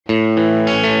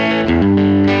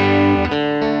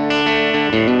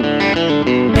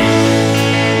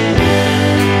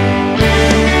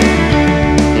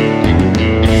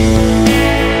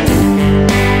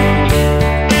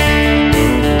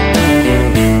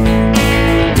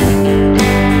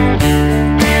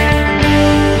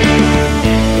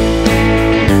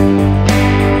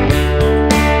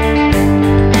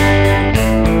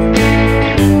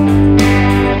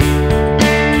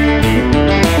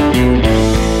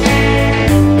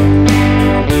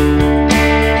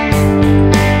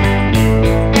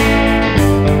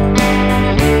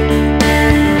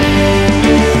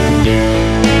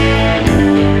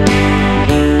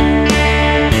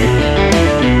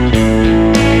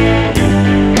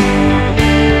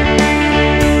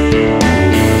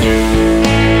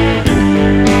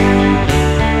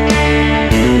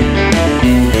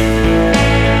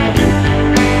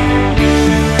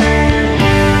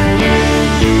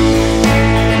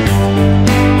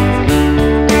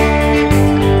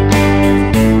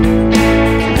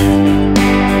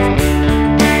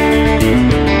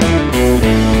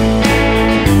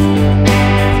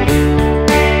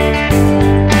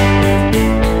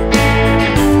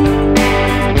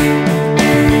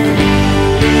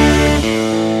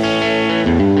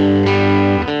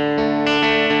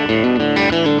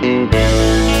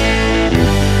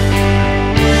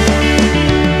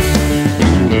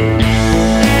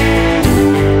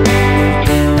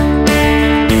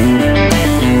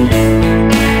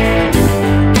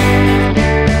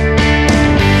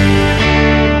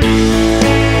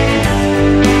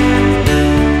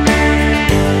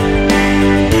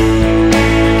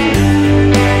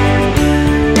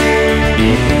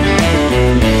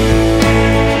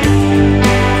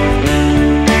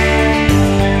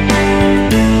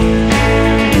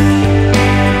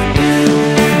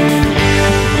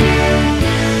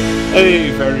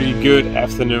good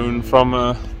afternoon from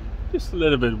just a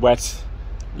little bit wet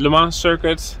Le Mans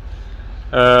circuit.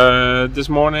 This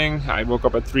morning I woke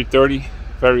up at 3:30,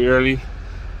 very early,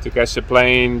 to catch a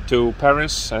plane to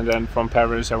Paris, and then from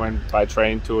Paris I went by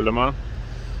train to Le Mans.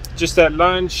 Just had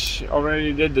lunch,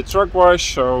 already did the truck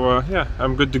wash, so yeah,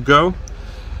 I'm good to go.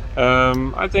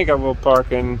 I think I will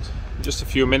park in just a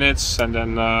few minutes and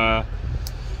then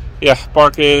yeah,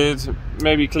 park it,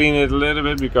 maybe clean it a little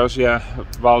bit, because yeah,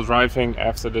 while driving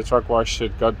after the truck wash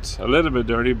it got a little bit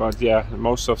dirty, but yeah,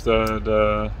 most of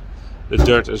the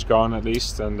dirt is gone at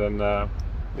least. And then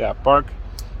yeah, park,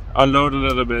 unload a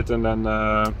little bit, and then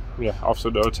yeah, off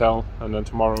to the hotel, and then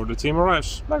tomorrow the team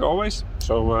arrives like always.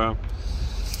 So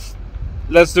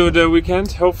let's do the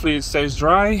weekend. Hopefully it stays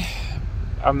dry.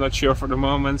 I'm not sure for the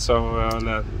moment, so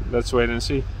let's wait and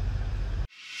see.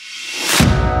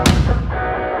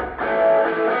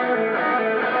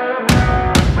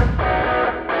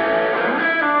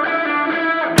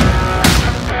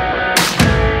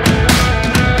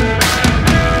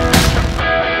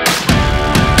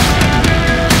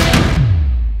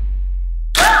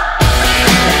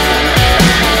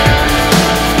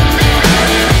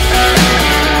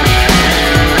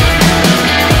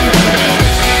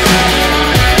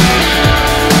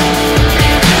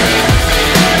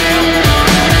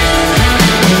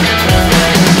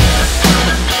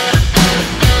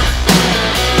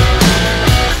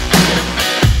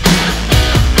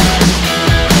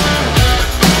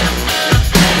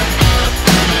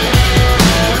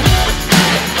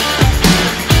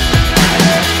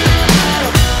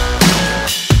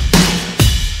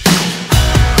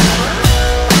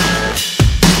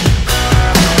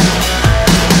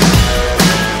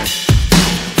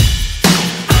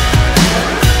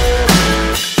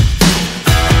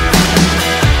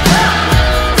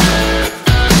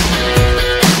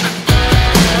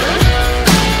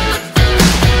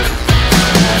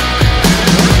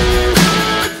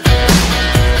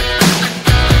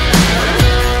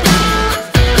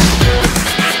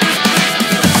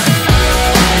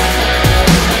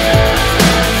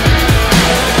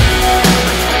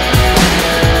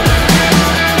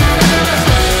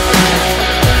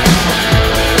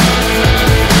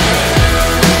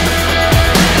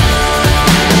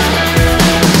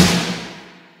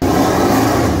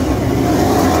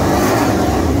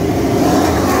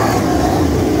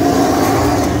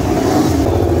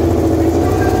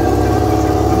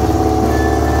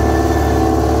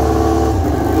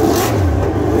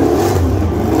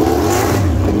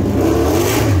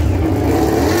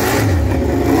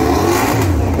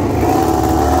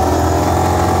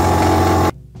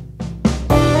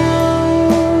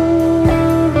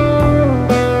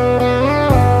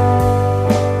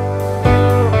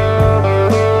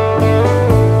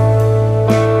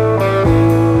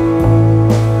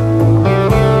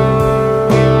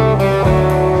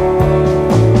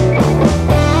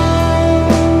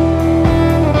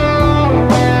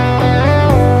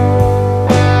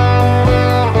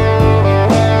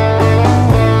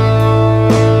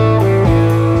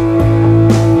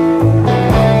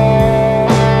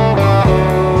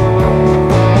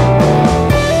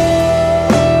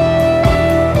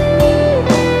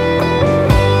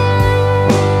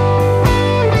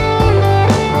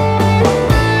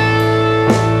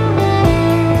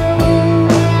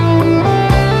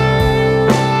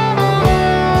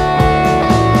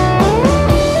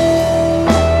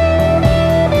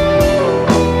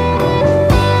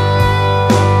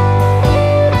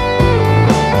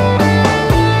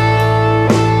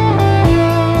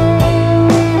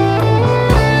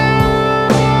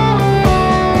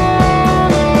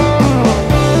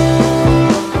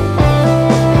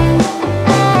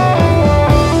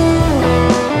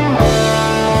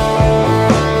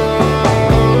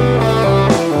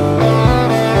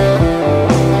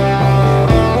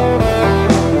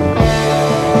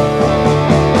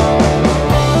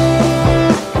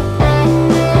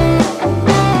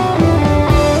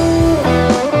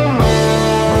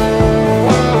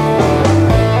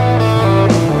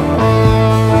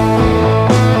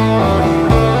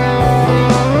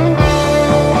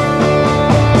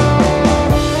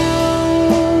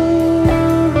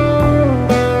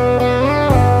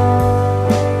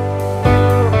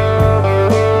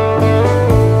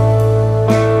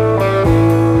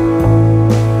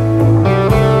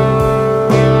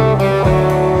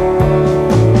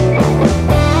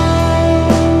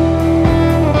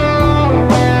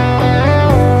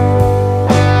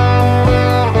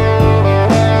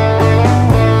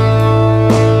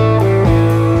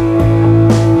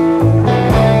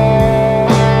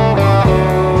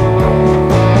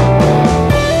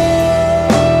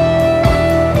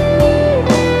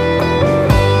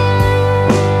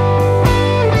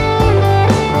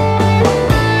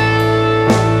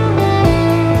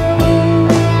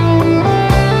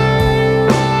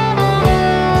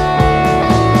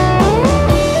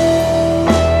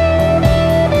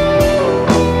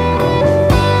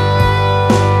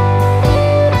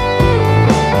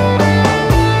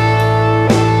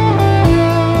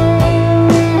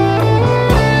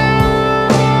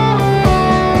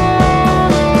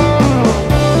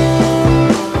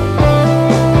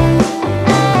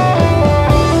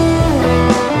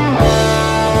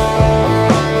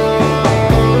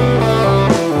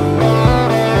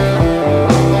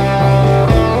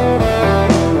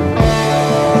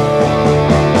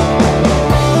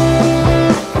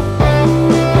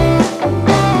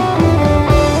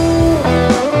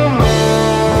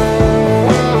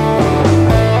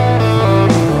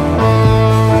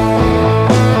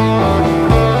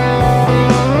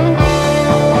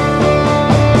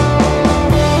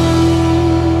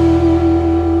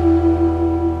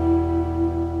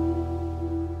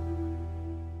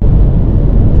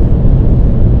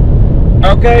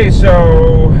 Okay,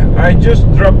 so I just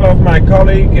dropped off my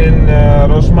colleague in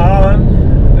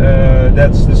Rosmalen.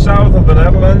 That's the south of the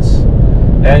Netherlands,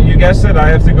 and you guessed it, I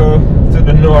have to go to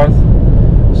the north.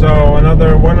 So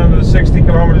another 160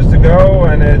 kilometers to go,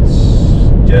 and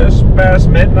it's just past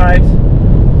midnight.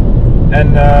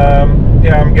 And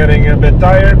yeah, I'm getting a bit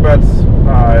tired, but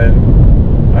I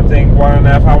think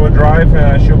 1.5 hour drive, and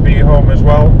I should be home as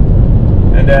well.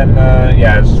 And then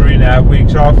yeah, it's 3.5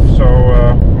 weeks off,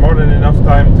 so more than enough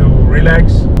time to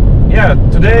relax. Yeah,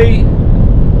 today,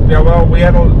 yeah, well,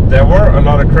 there were a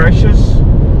lot of crashes.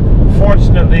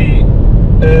 Fortunately,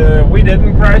 we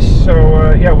didn't crash,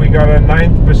 so yeah, we got a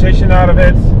 9th position out of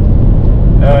it.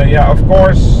 Yeah, of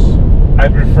course, I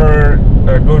prefer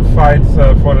a good fight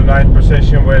for the 9th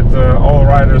position with all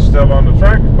riders still on the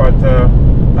track, but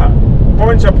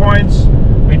points are points.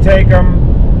 We take them.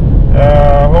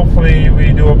 Hopefully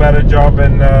we do a better job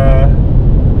in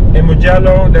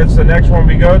Mugello. That's the next one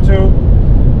we go to.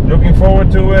 Looking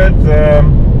forward to it.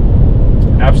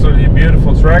 Absolutely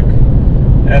beautiful track.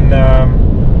 And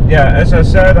yeah, as I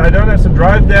said, I don't have to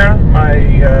drive there.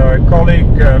 My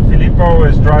colleague Filippo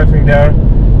is driving there.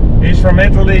 He's from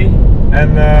Italy,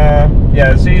 and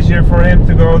yeah, it's easier for him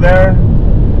to go there.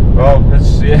 Well,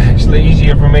 it's actually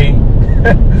easier for me.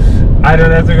 I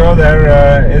don't have to go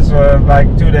there. It's like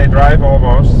 2-day drive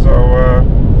almost. So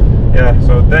yeah,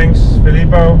 so thanks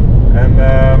Filippo, and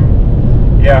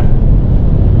yeah,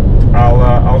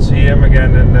 I'll see him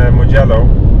again in Mugello.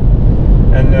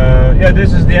 And yeah,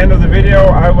 this is the end of the video.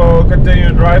 I will continue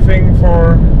driving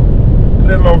for a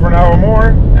little over an hour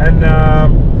more, and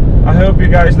I hope you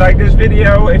guys like this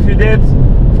video. If you did,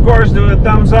 of course, do a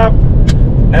thumbs up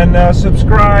and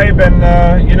subscribe,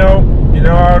 and you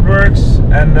know how it works.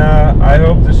 And I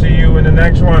hope to see you in the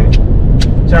next one.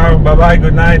 Ciao, bye bye,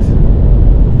 good night.